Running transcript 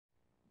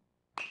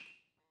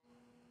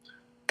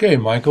Okay,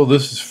 Michael,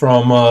 this is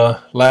from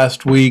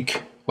last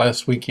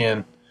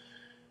weekend,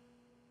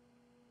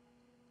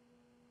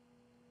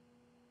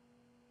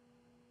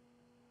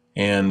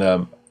 and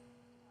I've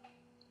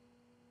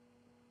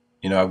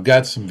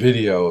got some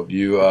video of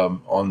you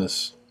on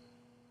this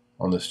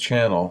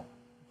channel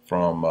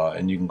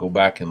and you can go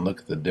back and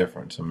look at the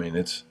difference. I mean,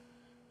 it's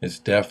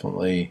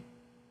definitely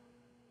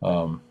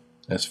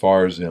as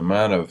far as the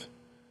amount of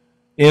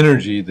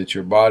energy that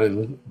your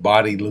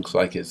body looks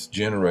like it's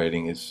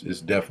generating,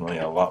 it's definitely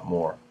a lot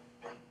more.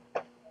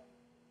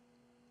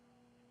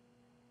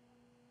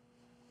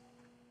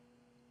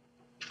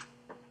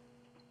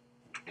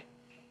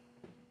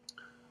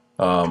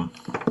 Um,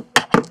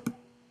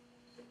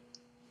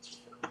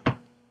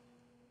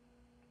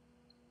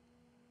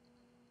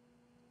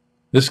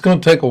 This is going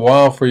to take a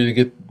while for you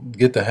to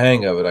get the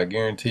hang of it. I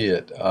guarantee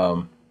it.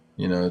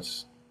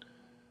 It's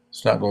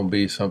not going to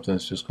be something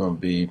that's just going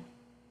to be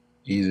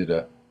easy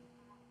to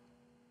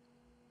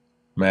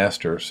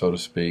master, so to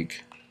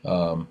speak.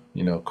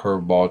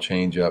 Curveball,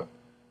 changeup,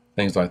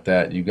 things like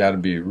that. You got to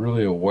be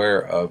really aware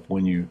of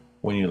when you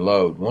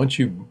load. Once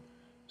you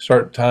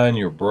start tying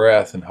your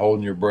breath and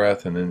holding your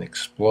breath and then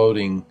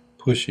exploding,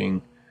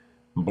 pushing,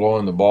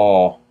 blowing the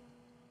ball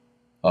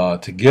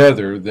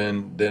together,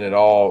 then it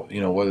all,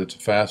 whether it's a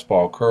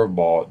fastball,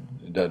 curveball,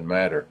 it doesn't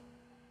matter.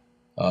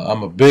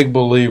 I'm a big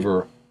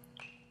believer.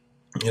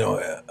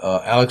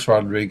 Alex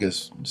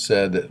Rodriguez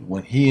said that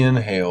when he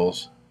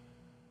inhales,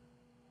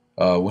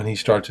 when he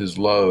starts his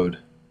load,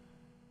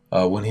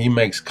 when he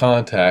makes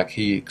contact,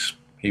 he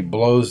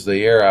blows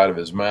the air out of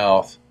his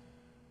mouth,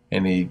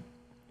 and he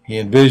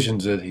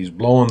envisions that he's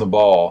blowing the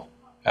ball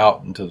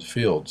out into the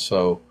field.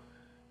 So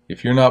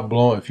if you're not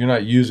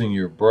using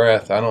your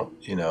breath, you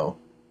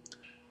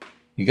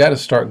got to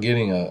start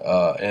getting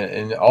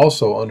and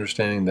also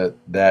understanding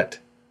that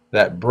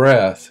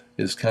breath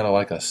is kind of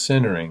like a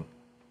centering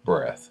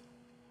breath.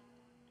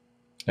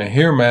 And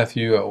here,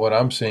 Matthew, what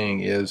I'm seeing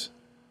is,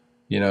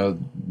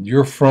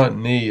 your front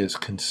knee is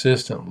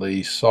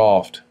consistently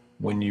soft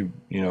when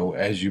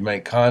as you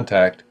make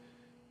contact,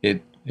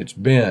 it's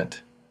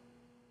bent.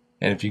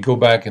 And if you go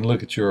back and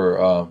look at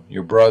your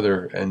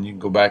brother, and you can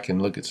go back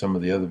and look at some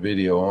of the other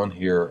video on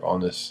here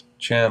on this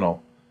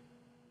channel,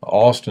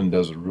 Austin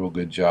does a real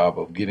good job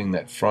of getting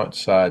that front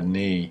side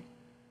knee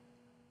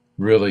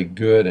really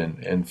good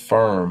and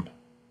firm.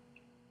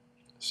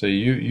 So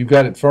you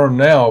got it firm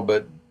now,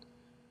 but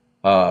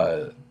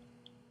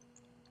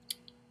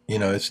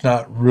it's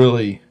not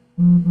really,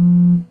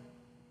 you're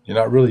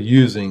not really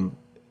using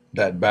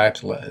that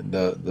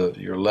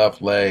your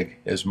left leg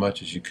as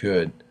much as you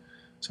could.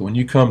 So when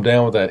you come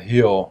down with that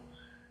heel,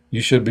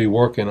 you should be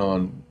working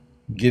on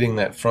getting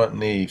that front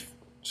knee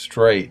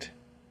straight.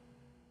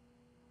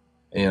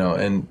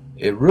 And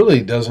it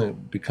really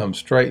doesn't become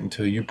straight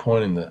until you're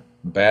pointing the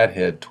bat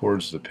head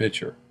towards the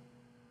pitcher.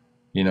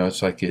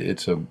 It's like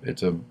it's a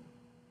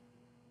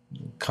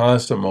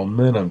constant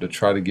momentum to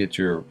try to get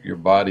your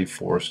body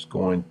force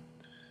going,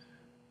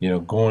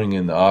 going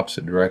in the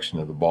opposite direction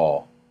of the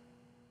ball.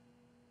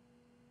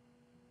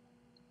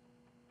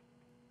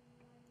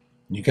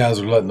 You guys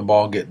are letting the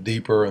ball get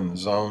deeper in the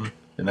zone,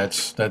 and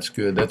that's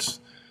good. I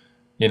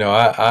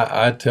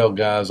tell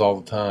guys all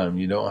the time,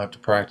 you don't have to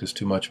practice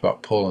too much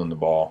about pulling the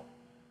ball.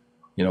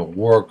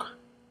 Work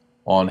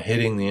on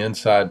hitting the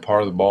inside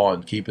part of the ball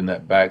and keeping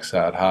that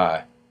backside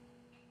high.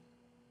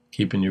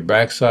 Keeping your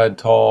backside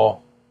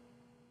tall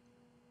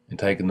and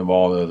taking the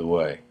ball the other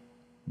way.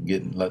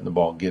 Letting the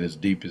ball get as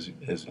deep as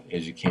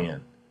you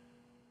can.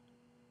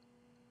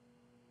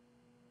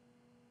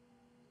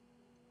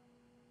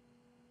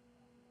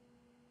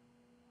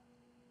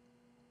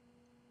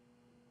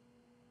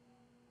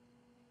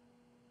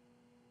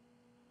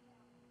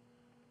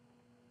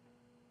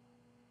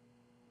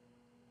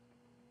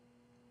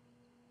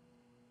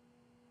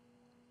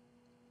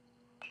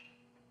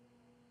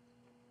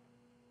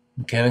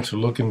 Mechanics are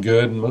looking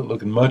good and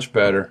looking much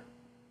better.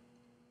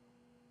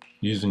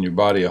 Using your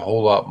body a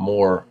whole lot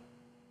more,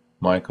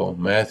 Michael.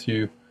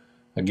 Matthew,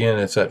 again,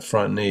 it's that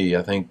front knee.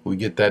 I think we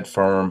get that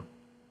firm.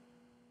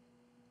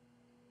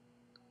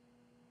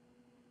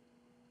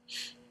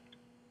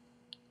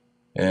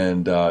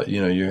 And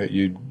you're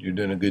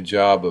doing a good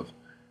job of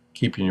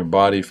keeping your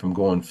body from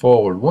going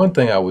forward. One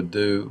thing I would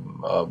do,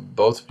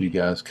 both of you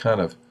guys, kind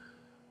of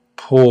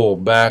pull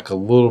back a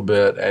little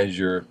bit as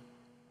you're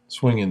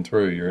swinging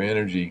through. Your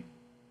energy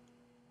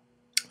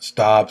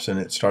stops and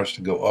it starts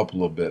to go up a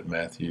little bit,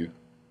 Matthew.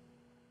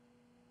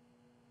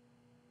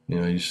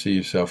 You see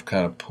yourself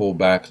kind of pull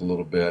back a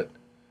little bit.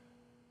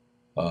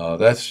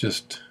 That's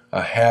just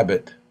a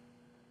habit.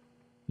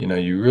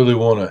 You really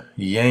want to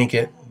yank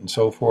it and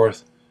so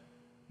forth.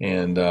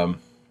 And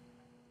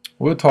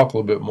we'll talk a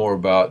little bit more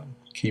about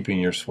keeping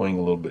your swing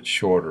a little bit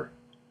shorter.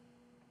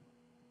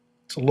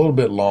 It's a little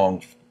bit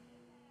long,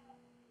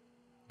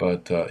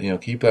 but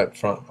keep that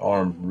front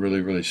arm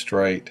really, really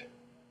straight.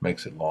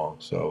 Makes it long.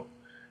 So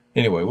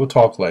anyway, we'll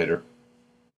talk later.